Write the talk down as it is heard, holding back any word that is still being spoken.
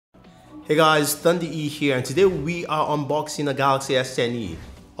Hey guys, S10e here, and today we are unboxing a Galaxy S10e.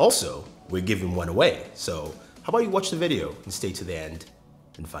 Also, we're giving one away, so how about you watch the video and stay to the end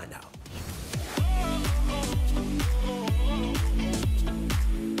and find out.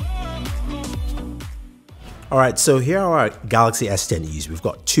 Alright, so here are our Galaxy S10es. We've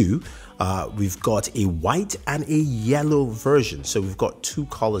got two. We've got a white and a yellow version, so we've got two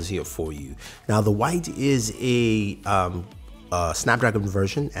colors here for you. Now the white is a Snapdragon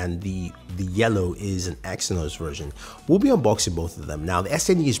version, and the yellow is an Exynos version. We'll be unboxing both of them. Now the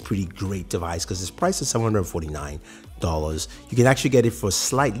S10e is a pretty great device because it's priced at $749. You can actually get it for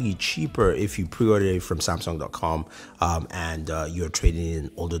slightly cheaper if you pre-order it from Samsung.com and you're trading in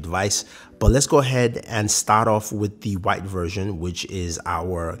an older device. But let's go ahead and start off with the white version, which is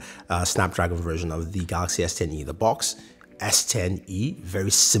our Snapdragon version of the Galaxy S10e. The box, S10e,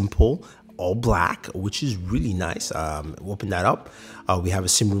 very simple, all black, which is really nice. Open that up. We have a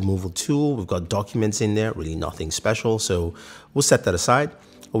SIM removal tool. We've got documents in there, really nothing special. So we'll set that aside.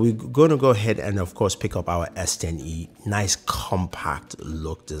 We're going to go ahead and, of course, pick up our S10e. Nice compact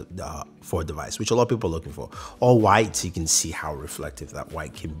look for a device, which a lot of people are looking for. All white, so you can see how reflective that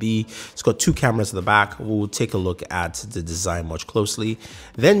white can be. It's got two cameras at the back. We'll take a look at the design much closely.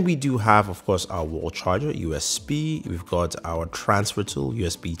 Then we do have, of course, our wall charger, USB. We've got our transfer tool,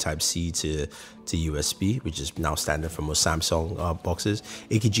 USB Type-C to USB, which is now standard for most Samsung boxes.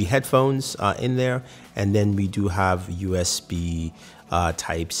 AKG headphones in there. And then we do have USB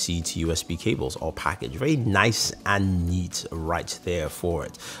Type-C to USB cables all packaged. Very nice and neat right there for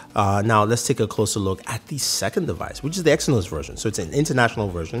it. Now let's take a closer look at the second device, which is the Exynos version. So it's an international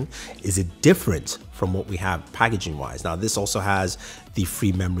version. Is it different from what we have packaging wise? Now this also has the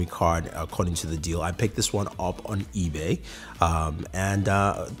free memory card according to the deal. I picked this one up on eBay.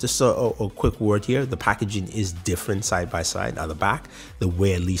 Just a quick word here, the packaging is different side by side. On the back, the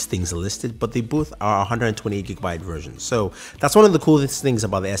way at least things are listed, but they both are 128 gigabyte versions. So that's one of the coolest things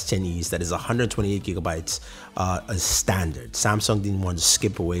about the S10es, that is 128 gigabytes as standard. Samsung didn't want to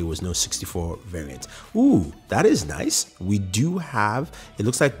skip away, was no 64 variant. Ooh, that is nice. We do have, it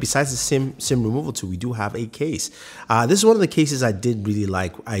looks like besides the SIM removal tool, we do have a case. This is one of the cases I did really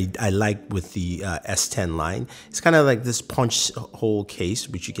like. I like with the S10 line. It's kind of like this punch hole case,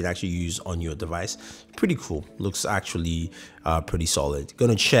 which you can actually use on your device. Pretty cool. Looks actually pretty solid.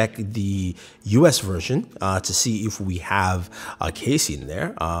 Gonna check the US version to see if we have a case in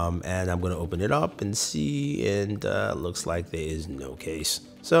there. And I'm gonna open it up and see, and looks like there is no case.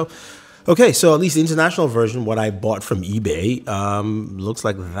 So okay, so at least the international version, what I bought from eBay, looks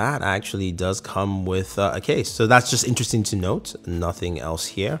like that actually does come with a case. So that's just interesting to note. Nothing else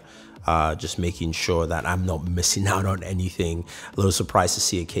here. Just making sure that I'm not missing out on anything. A little surprised to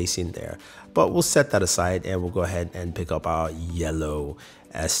see a case in there. But we'll set that aside and we'll go ahead and pick up our yellow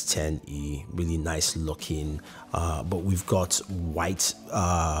S10e. Really nice looking, but we've got white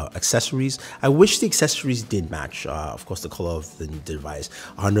accessories. I wish the accessories did match, of course, the color of the device.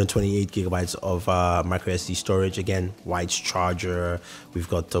 128 gigabytes of micro SD storage. Again, white charger. We've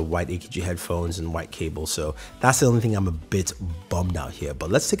got the white AKG headphones and white cable. So that's the only thing I'm a bit bummed out here.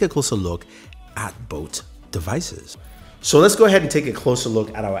 But let's take a closer look at both devices. So let's go ahead and take a closer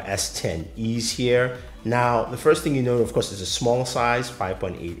look at our S10es here. Now, the first thing you know, of course, is a small size,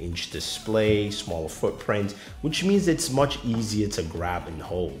 5.8-inch display, smaller footprint, which means it's much easier to grab and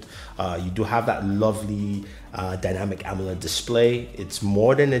hold. You do have that lovely dynamic AMOLED display. It's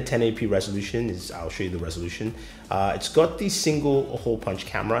more than a 1080p resolution. I'll show you the resolution. It's got the single hole punch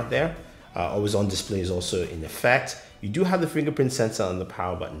camera there. Always on display is also in effect. You do have the fingerprint sensor on the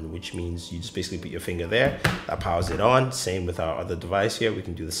power button, which means you just basically put your finger there, that powers it on. Same with our other device here, we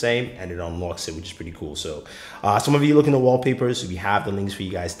can do the same, and it unlocks it, which is pretty cool. So some of you looking at wallpapers, we have the links for you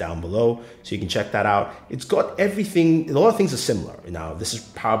guys down below, so you can check that out. It's got everything, a lot of things are similar. Now, this is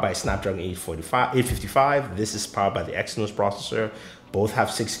powered by Snapdragon 855, this is powered by the Exynos processor. Both have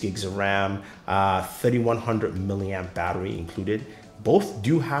 6 gigs of RAM, 3100 milliamp battery included. Both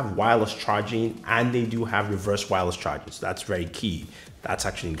do have wireless charging, and they do have reverse wireless charging. So that's very key. That's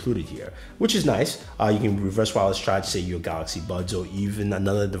actually included here, which is nice. You can reverse wireless charge, say, your Galaxy Buds or even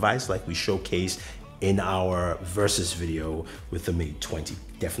another device like we showcased in our versus video with the Mate 20.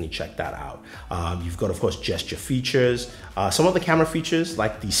 Definitely check that out. You've got, of course, gesture features. Some of the camera features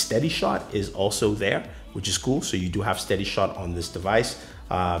like the steady shot is also there, which is cool. So you do have steady shot on this device.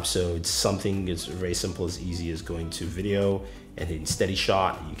 So it's something that's very simple, as easy as going to video and hitting steady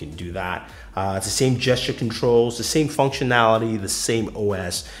shot. You can do that. It's the same gesture controls, the same functionality, the same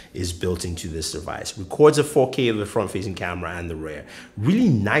OS is built into this device. Records a 4K of the front-facing camera and the rear. Really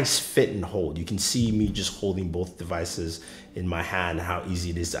nice fit and hold. You can see me just holding both devices in my hand how easy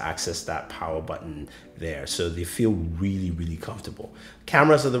it is to access that power button there. So they feel really, really comfortable.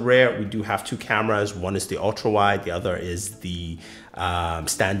 Cameras are the rear. We do have two cameras. One is the ultra wide, the other is the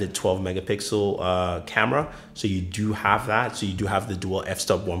standard 12 megapixel camera. So you do have that. So you do have the dual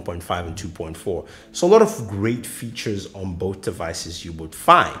f-stop 1.5 and 2.4. So a lot of great features on both devices you would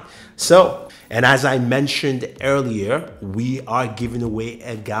find. So, and as I mentioned earlier, we are giving away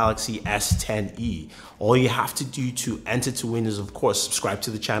a Galaxy S10e. All you have to do to enter to win is, of course, subscribe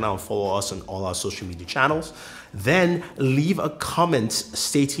to the channel and follow us on all our social media channels. Then leave a comment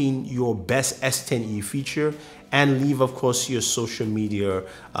stating your best S10e feature, and leave, of course, your social media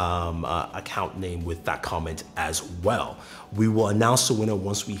account name with that comment as well. We will announce the winner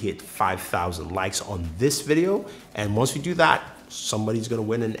once we hit 5,000 likes on this video. And once we do that, somebody's gonna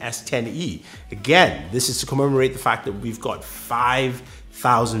win an S10e. Again, this is to commemorate the fact that we've got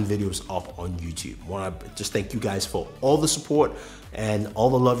 5,000 videos up on YouTube. I wanna just thank you guys for all the support and all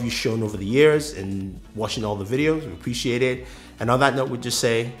the love you've shown over the years and watching all the videos. We appreciate it. And on that note, we'd just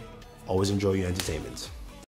say, always enjoy your entertainment.